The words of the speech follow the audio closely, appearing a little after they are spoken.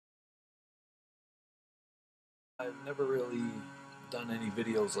I've never really done any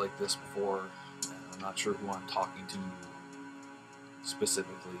videos like this before, and I'm not sure who I'm talking to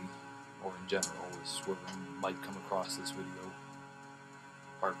specifically, or in general, is whoever might come across this video,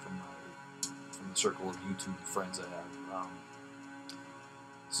 apart from the circle of YouTube friends I have.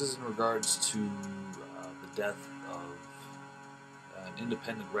 This is in regards to the death of an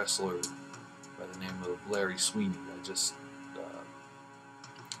independent wrestler by the name of Larry Sweeney. I just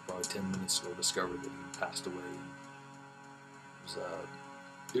probably 10 minutes ago discovered that he passed away.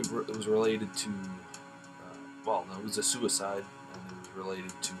 It was related to, well, no, it was a suicide, and it was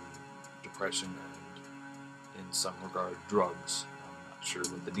related to depression and, in some regard, drugs. I'm not sure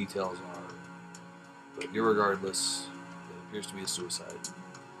what the details are, but irregardless, it appears to be a suicide.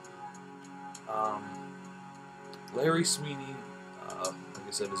 Larry Sweeney, like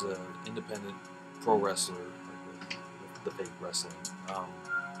I said, is an independent pro wrestler, like with the fake wrestling.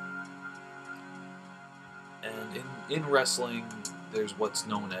 And in wrestling, there's what's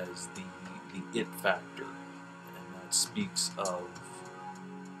known as the it factor, and that speaks of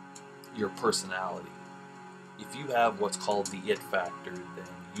your personality. If you have what's called the it factor, then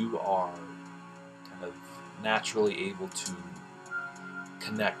you are kind of naturally able to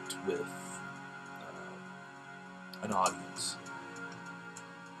connect with an audience.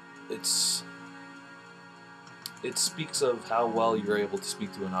 It speaks of how well you're able to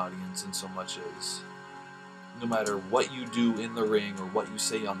speak to an audience, in so much as no matter what you do in the ring or what you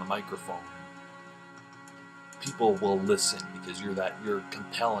say on the microphone, people will listen because you're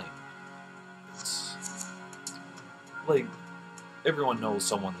compelling. It's like everyone knows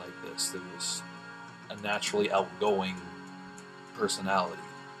someone like this. There's a naturally outgoing personality,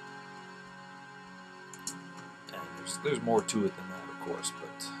 and there's more to it than that, of course.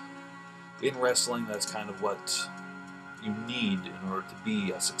 But in wrestling, that's kind of what you need in order to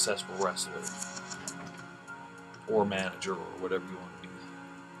be a successful wrestler, or manager, or whatever you want to be.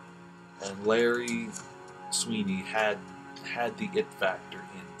 And Larry Sweeney had the it factor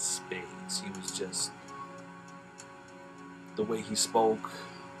in spades. He was just, the way he spoke,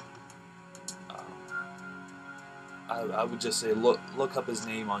 I would just say look up his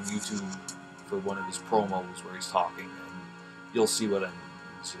name on YouTube for one of his promos where he's talking, and you'll see what I mean.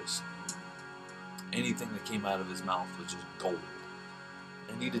 It's just anything that came out of his mouth was just gold.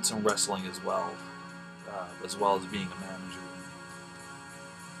 And he did some wrestling as well as being a manager.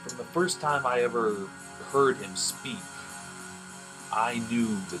 From the first time I ever heard him speak, I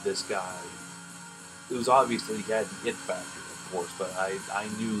knew that this guy, it was obviously he had the it factor, of course, but I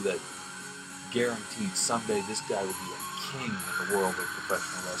knew that guaranteed someday this guy would be a king in the world of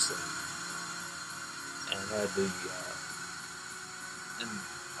professional wrestling, and and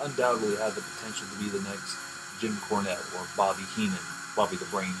undoubtedly had the potential to be the next Jim Cornette or Bobby the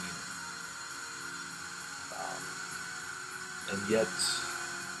Brain Heenan. And yet,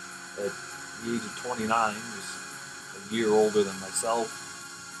 at the age of 29, just a year older than myself,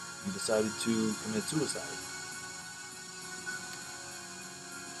 he decided to commit suicide.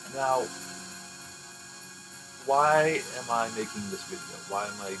 Now, why am I making this video? Why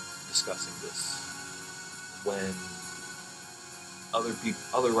am I discussing this when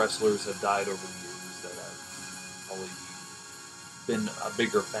other wrestlers have died over the years that I've probably been a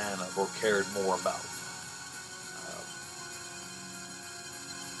bigger fan of or cared more about?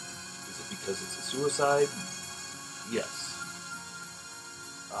 Is it because it's a suicide? Yes.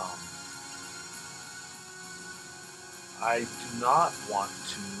 I do not want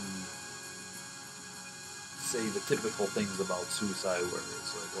to say the typical things about suicide, where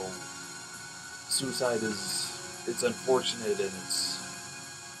it's like, oh, suicide it's unfortunate, and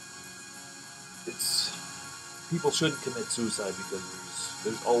it's people shouldn't commit suicide because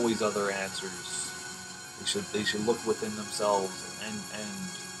there's always other answers. They should look within themselves and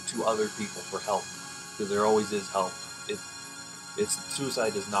to other people for help, because there always is help.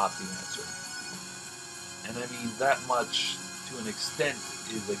 Suicide is not the answer. And I mean, that much, to an extent,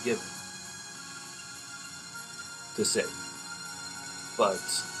 is a given to say. But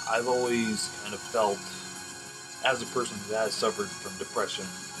I've always kind of felt, as a person who has suffered from depression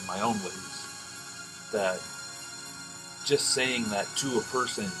in my own ways, that just saying that to a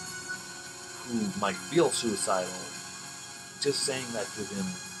person who might feel suicidal, just saying that to them,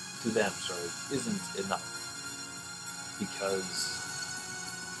 isn't enough. Because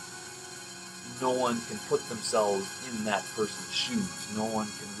no one can put themselves in that person's shoes. No one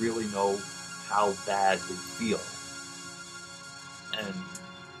can really know how bad they feel. And,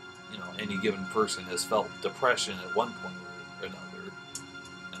 you know, any given person has felt depression at one point or another,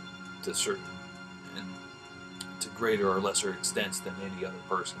 and to greater or lesser extents than any other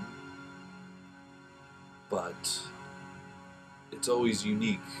person. but it's always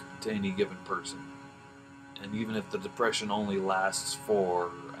unique to any given person. And even if the depression only lasts for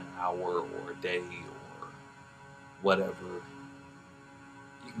an hour or a day or whatever,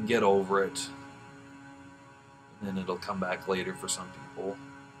 you can get over it, and then it'll come back later for some people.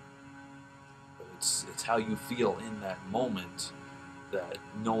 But it's how you feel in that moment that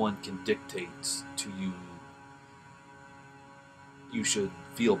no one can dictate to you. You should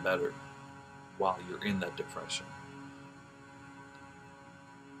feel better while you're in that depression.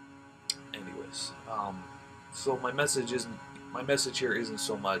 Anyways, so my message here isn't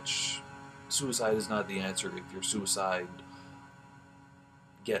so much suicide is not the answer. If you're suicide,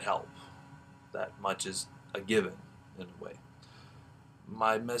 get help. That much is a given in a way.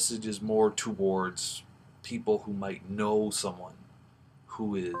 My message is more towards people who might know someone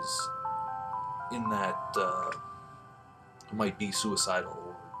who is in that, who might be suicidal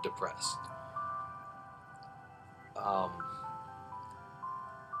or depressed.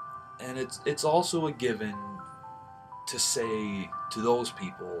 And it's also a given to say to those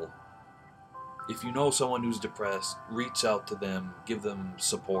people, if you know someone who's depressed, reach out to them, give them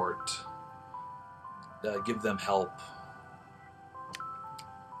support, give them help.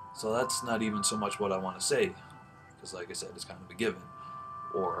 So that's not even so much what I want to say, because like I said, it's kind of a given,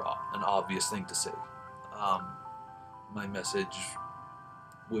 or an obvious thing to say. My message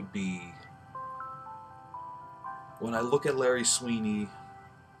would be, when I look at Larry Sweeney,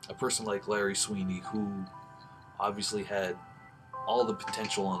 a person like Larry Sweeney, who obviously had all the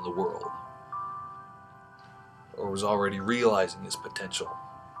potential in the world, or was already realizing his potential.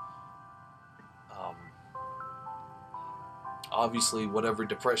 Obviously, whatever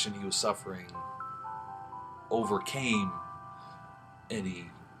depression he was suffering overcame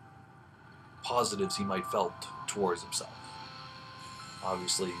any positives he might felt towards himself.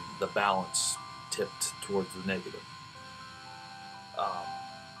 Obviously, the balance tipped towards the negative.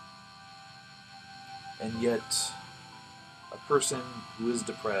 And yet, a person who is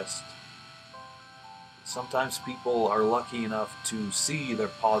depressed, sometimes people are lucky enough to see their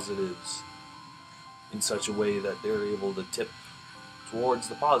positives in such a way that they're able to tip towards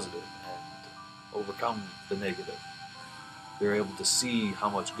the positive and overcome the negative. They're able to see how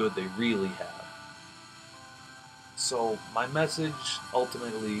much good they really have. So my message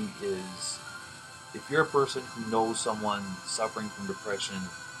ultimately is, if you're a person who knows someone suffering from depression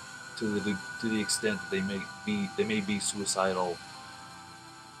to the extent that they may be suicidal,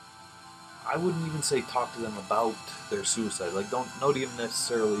 I wouldn't even say talk to them about their suicide. Like, don't even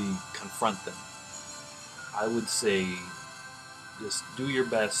necessarily confront them. I would say just do your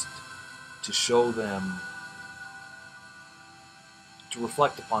best to show them, to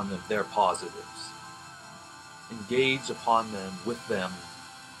reflect upon them, their positives. Engage upon them, with them,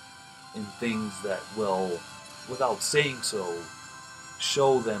 in things that will, without saying so,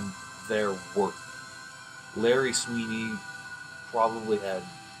 show them their worth. Larry Sweeney probably had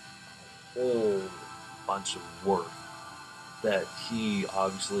a whole bunch of worth that he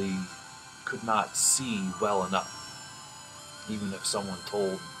obviously could not see well enough. Even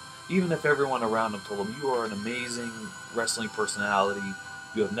if everyone around him told him, you are an amazing wrestling personality,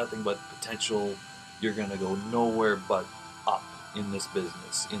 you have nothing but potential, you're going to go nowhere but up in this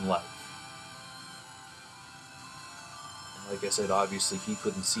business, in life. And like I said, obviously he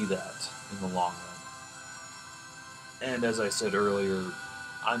couldn't see that in the long run. And as I said earlier,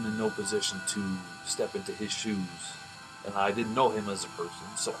 I'm in no position to step into his shoes, and I didn't know him as a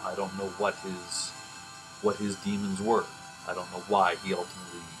person, so I don't know what his demons were. I don't know why he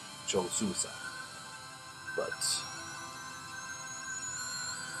ultimately chose suicide. But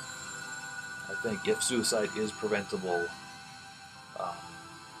I think if suicide is preventable,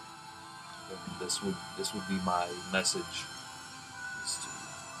 then this would be my message. Is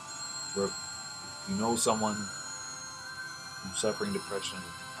to, if you know someone who's suffering depression,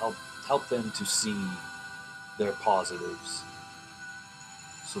 help them to see their positives,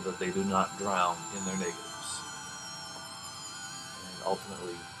 so that they do not drown in their negatives. And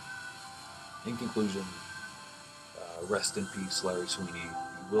ultimately, in conclusion, rest in peace, Larry Sweeney.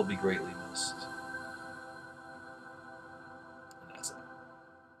 You will be greatly missed.